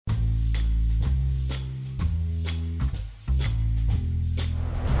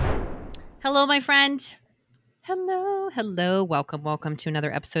Hello, my friend. Hello. Welcome to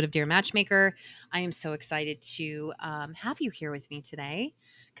another episode of Dear Matchmaker. I am so excited to have you here with me today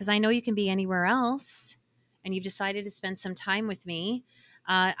because I know you can be anywhere else and you've decided to spend some time with me.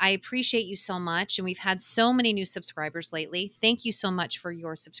 I appreciate you so much, and we've had so many new subscribers lately. Thank you so much for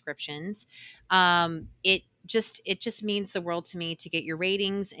your subscriptions. It just means the world to me to get your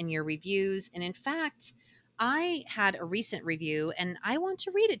ratings and your reviews. And in fact, I had a recent review and I want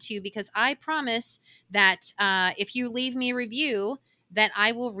to read it to you because I promise that if you leave me a review, that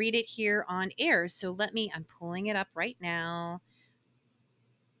I will read it here on air. So I'm pulling it up right now.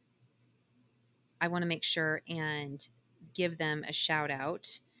 I want to make sure and give them a shout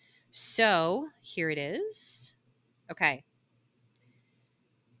out. So here it is. Okay.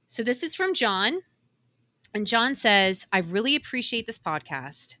 So this is from John. And John says, I really appreciate this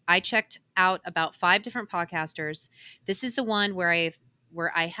podcast. I checked out about 5 different podcasters. This is the one where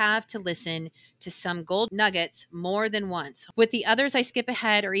I have to listen to some gold nuggets more than once. With the others, I skip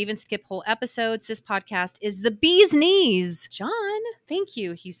ahead or even skip whole episodes. This podcast is the bee's knees. John, thank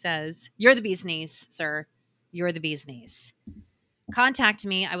you, he says. You're the bee's knees, sir. You're the bee's knees. Contact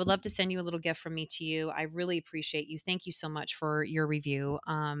me. I would love to send you a little gift from me to you. I really appreciate you. Thank you so much for your review.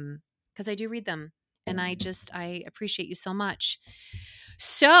 Because I do read them. And I appreciate you so much.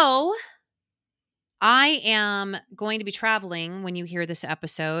 So I am going to be traveling when you hear this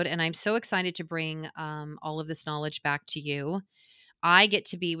episode, and I'm so excited to bring all of this knowledge back to you. I get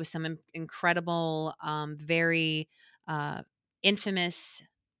to be with some incredible, very infamous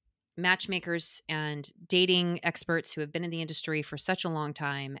matchmakers and dating experts who have been in the industry for such a long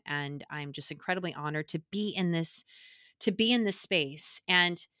time, and I'm just incredibly honored to be in this space.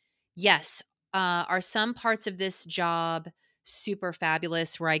 And yes, are some parts of this job super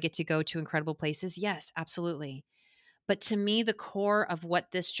fabulous where I get to go to incredible places? Yes, absolutely. But to me, the core of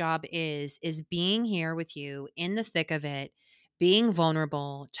what this job is being here with you in the thick of it, being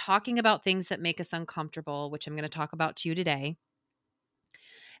vulnerable, talking about things that make us uncomfortable, which I'm going to talk about to you today,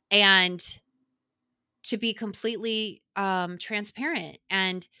 and to be completely transparent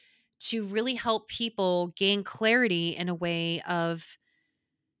and to really help people gain clarity in a way of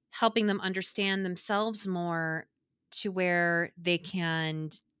helping them understand themselves more to where they can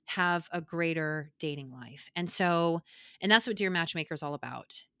have a greater dating life. And that's what Dear Matchmaker is all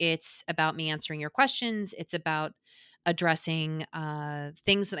about. It's about me answering your questions. It's about addressing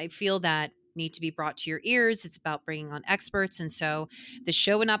things that I feel that need to be brought to your ears. It's about bringing on experts. And so the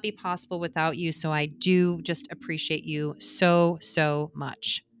show would not be possible without you. So I do just appreciate you so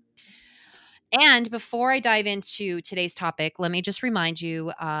much. And before I dive into today's topic, let me just remind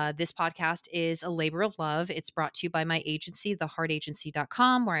you this podcast is a labor of love. It's brought to you by my agency,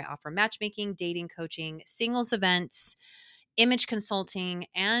 theheartagency.com, where I offer matchmaking, dating coaching, singles events, image consulting,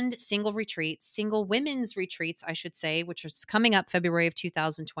 and single women's retreats, I should say, which is coming up February of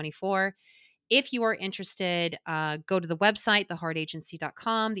 2024. If you are interested, go to the website,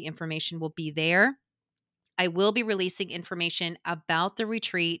 theheartagency.com. The information will be there. I will be releasing information about the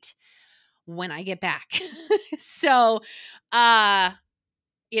retreat when I get back. So, uh,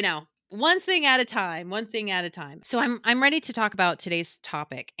 one thing at a time. So I'm ready to talk about today's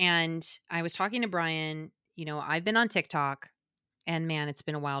topic. And I was talking to Brian, I've been on TikTok, and man, it's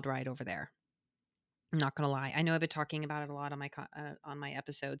been a wild ride over there. I'm not going to lie. I know I've been talking about it a lot on my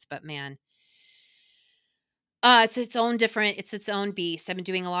episodes, but man, it's its own beast. I've been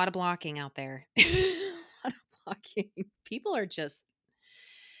doing a lot of blocking out there. A lot of blocking. People are just,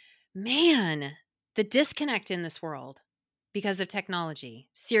 man, the disconnect in this world because of technology.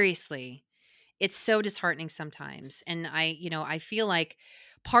 Seriously, it's so disheartening sometimes. And I feel like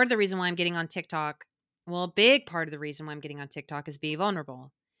part of the reason why I'm getting on TikTok, well, a big part of the reason why I'm getting on TikTok is be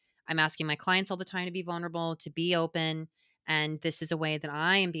vulnerable. I'm asking my clients all the time to be vulnerable, to be open. And this is a way that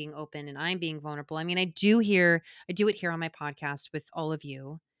I am being open and I'm being vulnerable. I mean, I do it here on my podcast with all of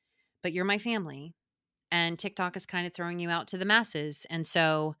you, but you're my family, and TikTok is kind of throwing you out to the masses. And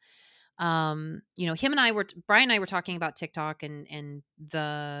so, Brian and I were talking about TikTok and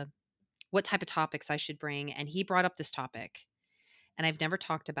the what type of topics I should bring. And he brought up this topic, and I've never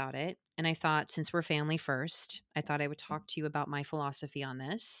talked about it. And I thought, since we're family first, I thought I would talk to you about my philosophy on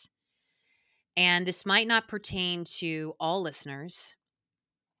this. And this might not pertain to all listeners,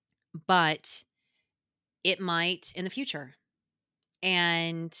 but it might in the future.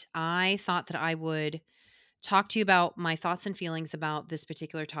 And I thought that I would talk to you about my thoughts and feelings about this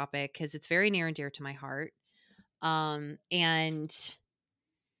particular topic because it's very near and dear to my heart. And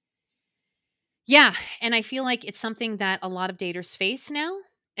yeah, and I feel like it's something that a lot of daters face now.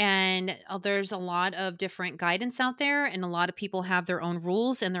 And there's a lot of different guidance out there, and a lot of people have their own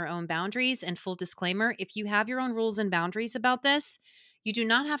rules and their own boundaries. And full disclaimer, if you have your own rules and boundaries about this, you do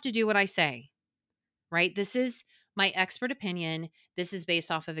not have to do what I say, right? This is my expert opinion. This is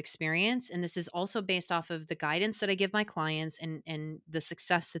based off of experience. And this is also based off of the guidance that I give my clients and the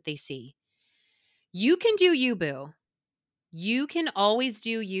success that they see. You can do you, boo. You can always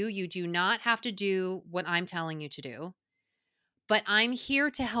do you. You do not have to do what I'm telling you to do. But I'm here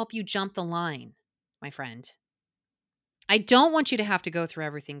to help you jump the line, my friend. I don't want you to have to go through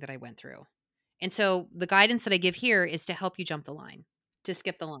everything that I went through. And so the guidance that I give here is to help you jump the line, to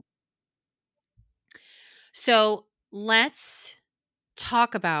skip the line. So let's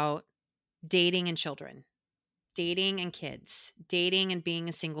talk about dating and children, dating and kids, dating and being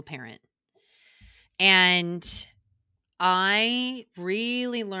a single parent. And I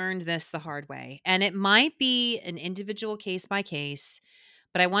really learned this the hard way. And it might be an individual case by case,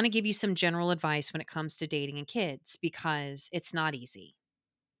 but I want to give you some general advice when it comes to dating and kids because it's not easy.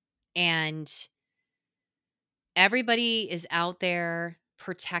 And everybody is out there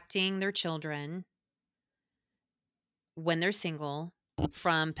protecting their children when they're single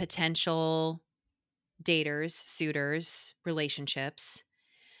from potential daters, suitors, relationships.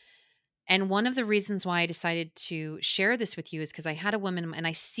 And one of the reasons why I decided to share this with you is because I had a woman, and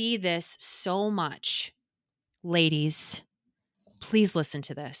I see this so much. Ladies, please listen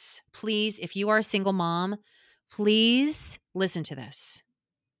to this. Please, if you are a single mom, please listen to this.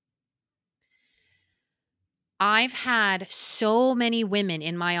 I've had so many women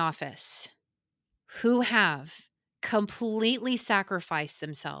in my office who have completely sacrificed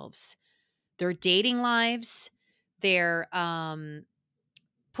themselves, their dating lives, their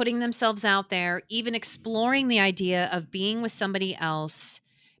putting themselves out there, even exploring the idea of being with somebody else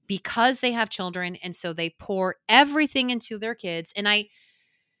because they have children. And so they pour everything into their kids. And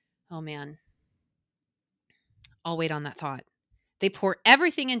oh man, I'll wait on that thought. They pour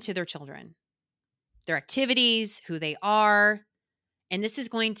everything into their children, their activities, who they are. And this is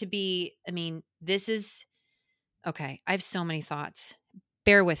going to be, this is, okay, I have so many thoughts.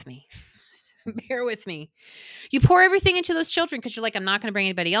 Bear with me. Bear with me. You pour everything into those children because you're like, I'm not going to bring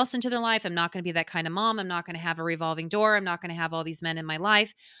anybody else into their life. I'm not going to be that kind of mom. I'm not going to have a revolving door. I'm not going to have all these men in my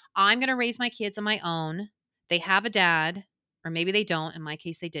life. I'm going to raise my kids on my own. They have a dad, or maybe they don't. In my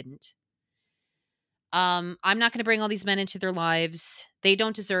case, they didn't. I'm not going to bring all these men into their lives. They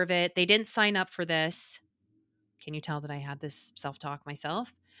don't deserve it. They didn't sign up for this. Can you tell that I had this self-talk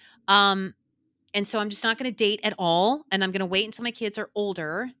myself? And so I'm just not going to date at all. And I'm going to wait until my kids are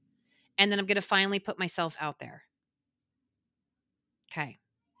older. And then I'm going to finally put myself out there. Okay.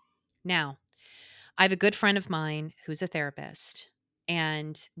 Now, I have a good friend of mine who's a therapist.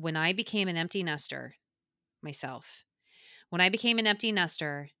 And when I became an empty nester myself,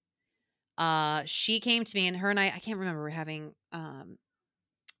 she came to me, and her and I can't remember, we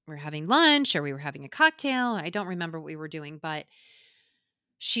were having lunch or we were having a cocktail. I don't remember what we were doing, but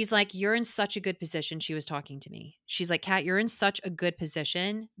she's like, you're in such a good position. She was talking to me. She's like, Kat, you're in such a good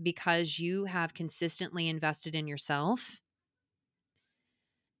position because you have consistently invested in yourself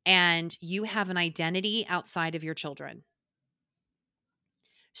and you have an identity outside of your children.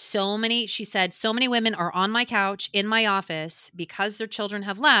 She said, so many women are on my couch in my office because their children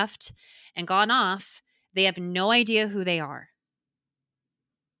have left and gone off. They have no idea who they are.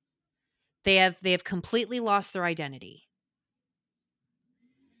 They have completely lost their identity.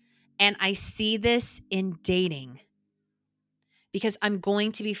 And I see this in dating because I'm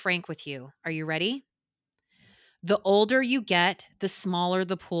going to be frank with you. Are you ready? The older you get, the smaller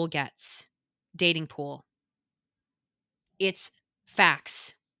the pool gets. Dating pool. It's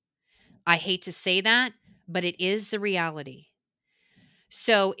facts. I hate to say that, but it is the reality.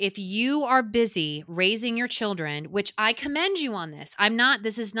 So if you are busy raising your children, which I commend you on this,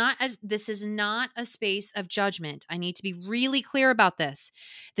 this is not a space of judgment. I need to be really clear about this.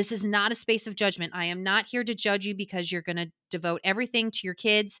 This is not a space of judgment. I am not here to judge you because you're going to devote everything to your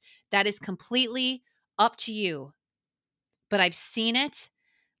kids. That is completely up to you. But I've seen it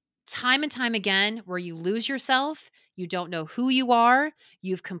time and time again where you lose yourself. You don't know who you are.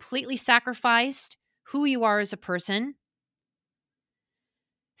 You've completely sacrificed who you are as a person,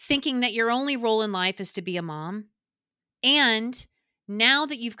 thinking that your only role in life is to be a mom. And now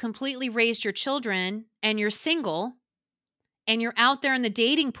that you've completely raised your children and you're single and you're out there in the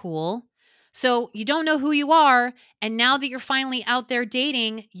dating pool, so you don't know who you are. And now that you're finally out there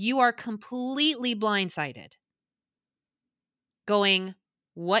dating, you are completely blindsided, going,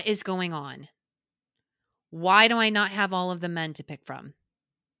 what is going on? Why do I not have all of the men to pick from?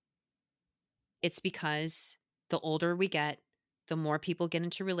 It's because the older we get, the more people get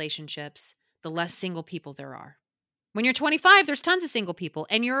into relationships, the less single people there are. When you're 25, there's tons of single people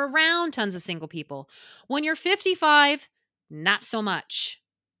and you're around tons of single people. When you're 55, not so much.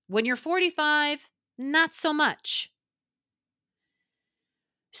 When you're 45, not so much.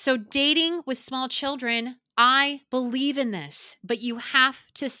 So dating with small children, I believe in this, but you have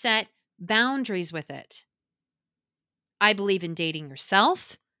to set boundaries with it. I believe in dating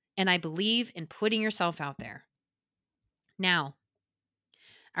yourself, and I believe in putting yourself out there. Now,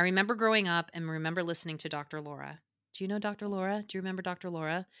 I remember growing up and remember listening to Dr. Laura. Do you know Dr. Laura? Do you remember Dr.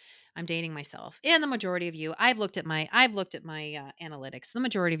 Laura? I'm dating myself. And the majority of you, I've looked at my analytics. The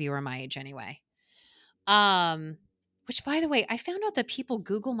majority of you are my age anyway. Which by the way, I found out that people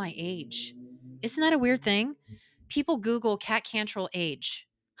Google my age. Isn't that a weird thing? People Google Kat Cantrell age.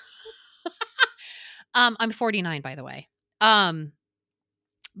 I'm 49 by the way.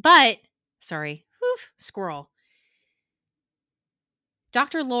 But sorry, squirrel.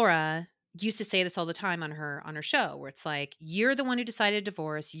 Dr. Laura used to say this all the time on her show, where it's like, you're the one who decided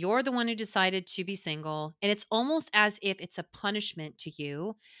divorce, you're the one who decided to be single, and it's almost as if it's a punishment to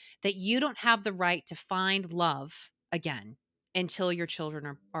you that you don't have the right to find love again until your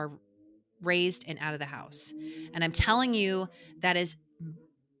children are raised and out of the house. And I'm telling you, that is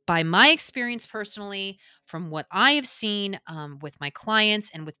by my experience personally, from what I have seen with my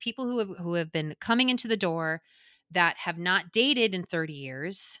clients and with people who have been coming into the door that have not dated in 30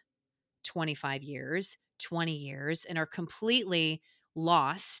 years, 25 years, 20 years, and are completely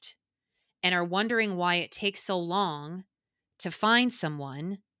lost and are wondering why it takes so long to find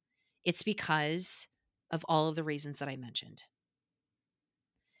someone. It's because of all of the reasons that I mentioned.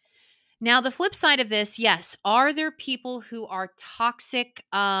 Now, the flip side of this, yes, are there people who are toxic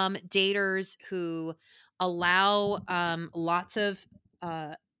daters who allow uh, lots of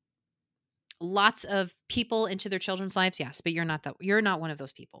people into their children's lives? Yes, but you're not one of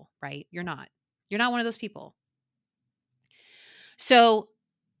those people, right? You're not one of those people. So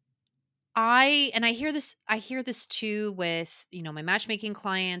I hear this too with, my matchmaking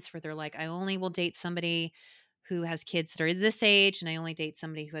clients, where they're like, I only will date somebody who has kids that are this age, and I only date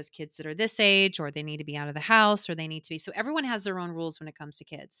somebody who has kids that are this age, or they need to be out of the house, or they need to be. So everyone has their own rules when it comes to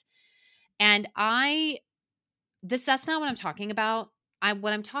kids. And that's not what I'm talking about.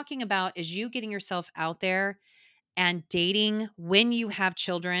 What I'm talking about is you getting yourself out there and dating when you have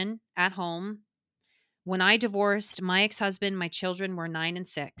children at home. When I divorced my ex-husband, my children were 9 and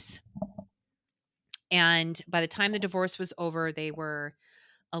 6. And by the time the divorce was over, they were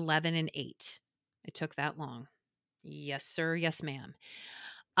 11 and 8. It took that long. Yes, sir. Yes, ma'am.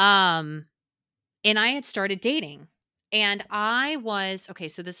 And I had started dating, and okay,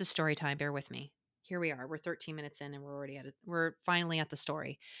 so this is story time. Bear with me. Here we are. We're 13 minutes in and we're finally at the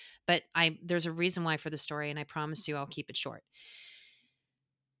story. But there's a reason why for the story, and I promise you I'll keep it short.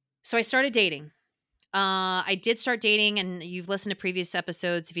 So I started dating. I did start dating, and you've listened to previous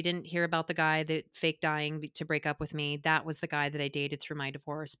episodes. If you didn't hear about the guy that faked dying to break up with me, that was the guy that I dated through my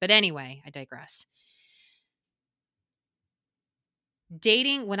divorce. But anyway, I digress.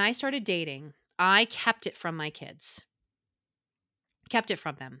 When I started dating, I kept it from my kids, kept it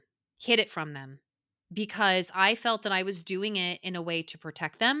from them, hid it from them, because I felt that I was doing it in a way to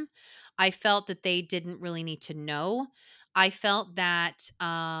protect them. I felt that they didn't really need to know. I felt that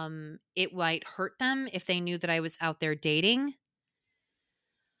it might hurt them if they knew that I was out there dating.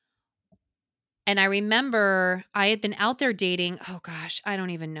 And I remember I had been out there dating, oh gosh, I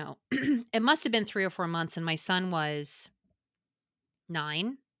don't even know. It must have been 3 or 4 months, and my son was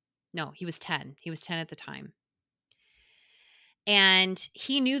 9. No, he was 10. He was 10 at the time. And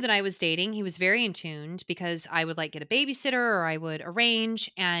he knew that I was dating. He was very in tuned because I would get a babysitter, or I would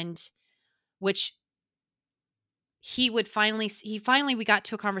arrange, and which we got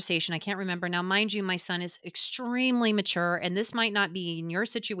to a conversation. I can't remember. Now, mind you, my son is extremely mature, and this might not be in your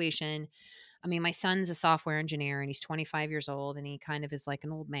situation. I mean, my son's a software engineer and he's 25 years old, and he kind of is like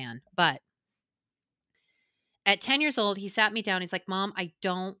an old man. But at 10 years old, he sat me down. He's like, Mom,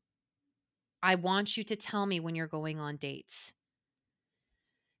 I want you to tell me when you're going on dates.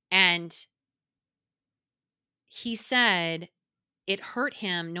 And he said it hurt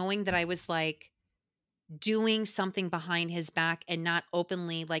him knowing that I was doing something behind his back and not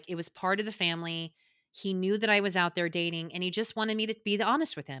openly, it was part of the family. He knew that I was out there dating, and he just wanted me to be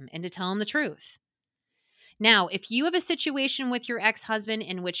honest with him and to tell him the truth. Now, if you have a situation with your ex-husband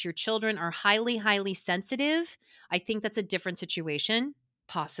in which your children are highly, highly sensitive, I think that's a different situation,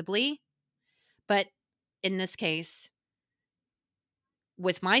 possibly. But in this case,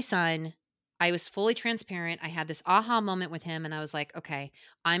 with my son, I was fully transparent. I had this aha moment with him, and I was like, okay,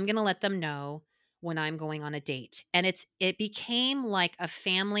 I'm going to let them know when I'm going on a date. And it became like a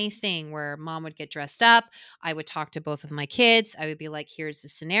family thing where mom would get dressed up. I would talk to both of my kids. I would be like, here's the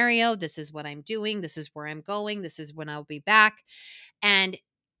scenario. This is what I'm doing. This is where I'm going. This is when I'll be back. And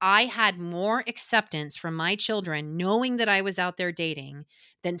I had more acceptance from my children knowing that I was out there dating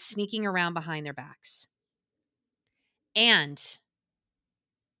than sneaking around behind their backs. And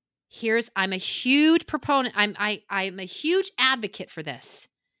I'm a huge proponent. I'm a huge advocate for this.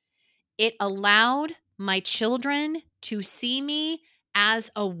 It allowed my children to see me as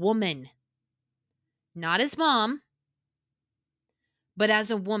a woman, not as mom, but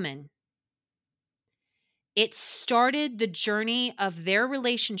as a woman. It started the journey of their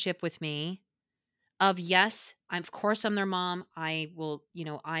relationship with me of, yes, of course I'm their mom. I will,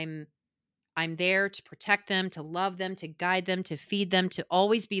 I'm there to protect them, to love them, to guide them, to feed them, to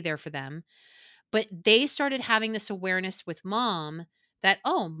always be there for them. But they started having this awareness with mom that,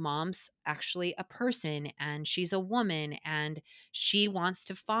 oh, mom's actually a person and she's a woman and she wants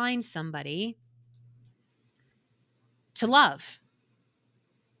to find somebody to love.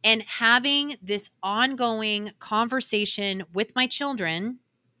 And having this ongoing conversation with my children.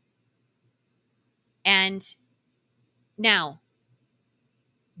 And now,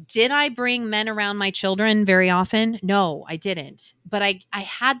 did I bring men around my children very often? No, I didn't. But I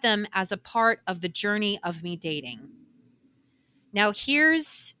had them as a part of the journey of me dating. Now,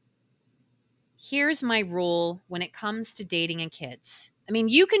 here's my rule when it comes to dating and kids. I mean,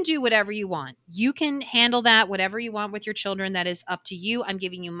 you can do whatever you want. You can handle that, whatever you want with your children. That is up to you. I'm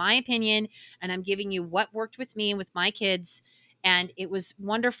giving you my opinion and I'm giving you what worked with me and with my kids. And it was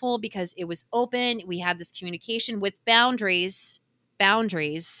wonderful because it was open. We had this communication with boundaries,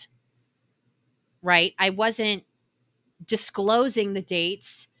 right? I wasn't disclosing the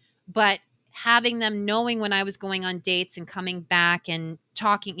dates, but having them knowing when I was going on dates and coming back and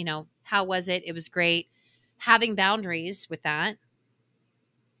talking, how was it? It was great. Having boundaries with that.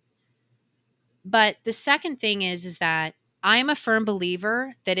 But the second thing is that I'm a firm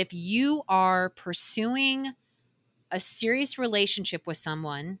believer that if you are pursuing a serious relationship with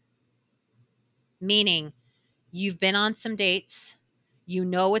someone, meaning you've been on some dates, you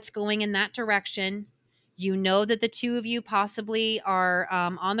know it's going in that direction, you know that the two of you possibly are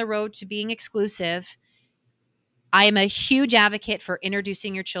on the road to being exclusive, I am a huge advocate for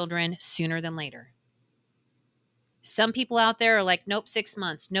introducing your children sooner than later. Some people out there are like, nope, 6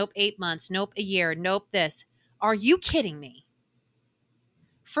 months, nope, 8 months, nope, a year, nope, this. Are you kidding me?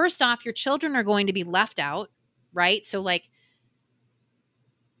 First off, your children are going to be left out, right? So, like,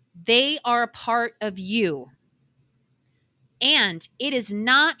 they are a part of you. And it is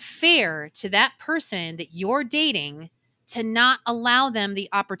not fair to that person that you're dating to not allow them the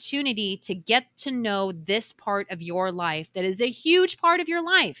opportunity to get to know this part of your life that is a huge part of your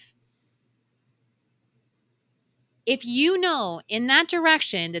life. If you know in that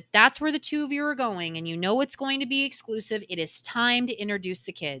direction that that's where the two of you are going and you know it's going to be exclusive, it is time to introduce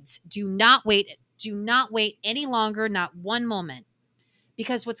the kids. Do not wait. Do not wait any longer, not one moment.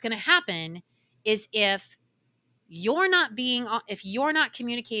 Because what's going to happen is if you're not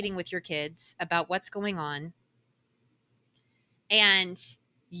communicating with your kids about what's going on and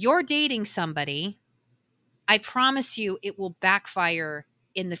you're dating somebody, I promise you it will backfire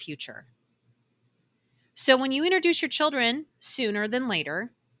in the future. So when you introduce your children sooner than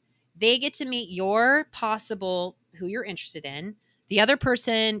later, they get to meet your possible who you're interested in. The other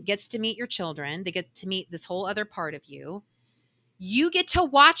person gets to meet your children. They get to meet this whole other part of you. You get to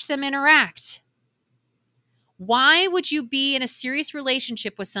watch them interact. Why would you be in a serious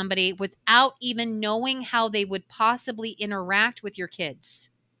relationship with somebody without even knowing how they would possibly interact with your kids?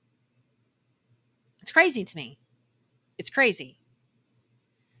 It's crazy to me. It's crazy.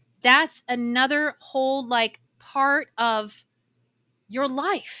 That's another whole part of your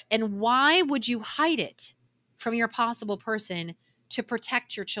life. And why would you hide it from your possible person to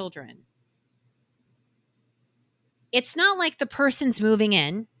protect your children? It's not like the person's moving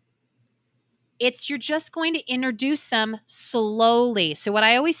in. You're just going to introduce them slowly. So what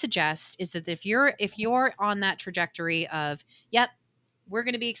I always suggest is that if you're on that trajectory of, yep, we're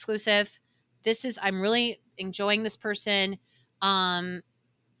going to be exclusive. I'm really enjoying this person.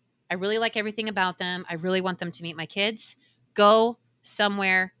 I really like everything about them. I really want them to meet my kids. Go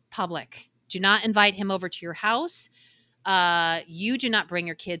somewhere public. Do not invite him over to your house. You do not bring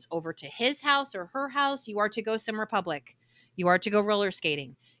your kids over to his house or her house. You are to go somewhere public. You are to go roller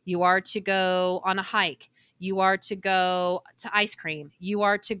skating. You are to go on a hike. You are to go to ice cream. You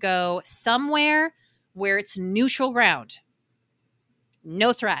are to go somewhere where it's neutral ground.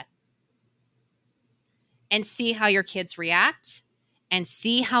 No threat. And see how your kids react and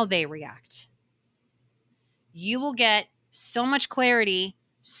see how they react. You will get so much clarity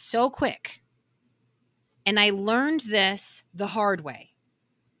so quick. And I learned this the hard way.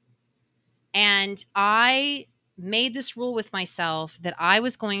 And I made this rule with myself that I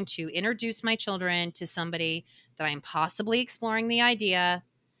was going to introduce my children to somebody that I'm possibly exploring the idea,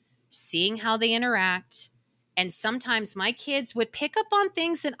 seeing how they interact. And sometimes my kids would pick up on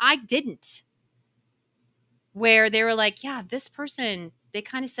things that I didn't, where they were like, yeah, this person, they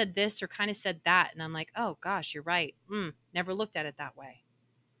kind of said this or kind of said that. And I'm like, oh gosh, you're right. Never looked at it that way.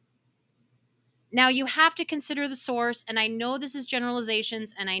 Now, you have to consider the source, and I know this is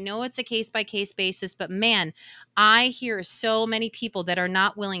generalizations, and I know it's a case-by-case basis, but man, I hear so many people that are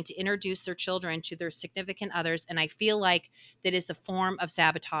not willing to introduce their children to their significant others, and I feel like that is a form of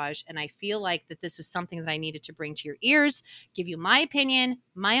sabotage, and I feel like that this was something that I needed to bring to your ears, give you my opinion,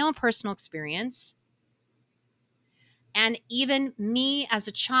 my own personal experience, and even me as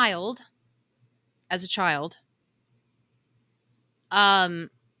a child,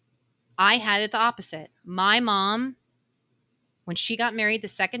 I had it the opposite. My mom, when she got married the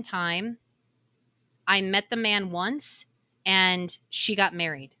second time, I met the man once and she got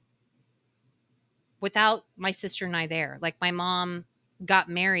married without my sister and I there. Like, my mom got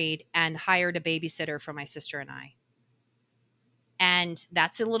married and hired a babysitter for my sister and I. And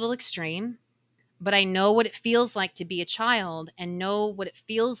that's a little extreme, but I know what it feels like to be a child and know what it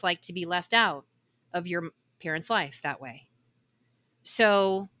feels like to be left out of your parents' life that way.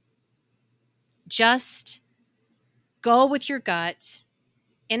 So just go with your gut,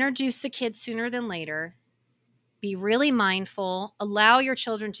 introduce the kids sooner than later, be really mindful, allow your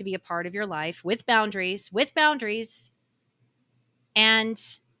children to be a part of your life with boundaries,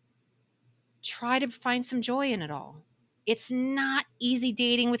 and try to find some joy in it all. It's not easy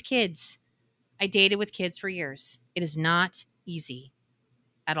dating with kids. I dated with kids for years. It is not easy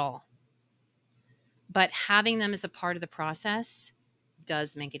at all. But having them as a part of the process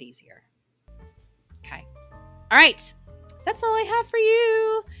does make it easier. Okay. All right. That's all I have for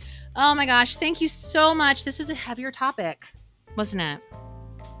you. Oh my gosh. Thank you so much. This was a heavier topic, wasn't it?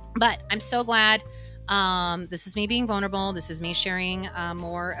 But I'm so glad. This is me being vulnerable. This is me sharing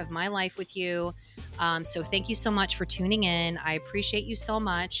more of my life with you. So thank you so much for tuning in. I appreciate you so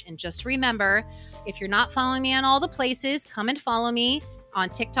much. And just remember, if you're not following me on all the places, come and follow me on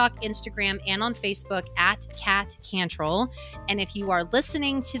TikTok, Instagram, and on Facebook at Kat Cantrell. And if you are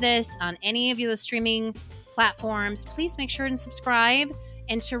listening to this on any of the streaming platforms, please make sure to subscribe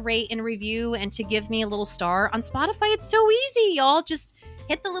and to rate and review and to give me a little star. On Spotify, it's so easy, y'all. Just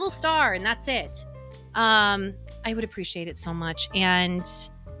hit the little star and that's it. I would appreciate it so much. And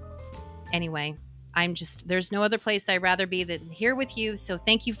anyway, there's no other place I'd rather be than here with you. So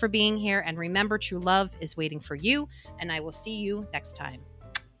thank you for being here. And remember, true love is waiting for you. And I will see you next time.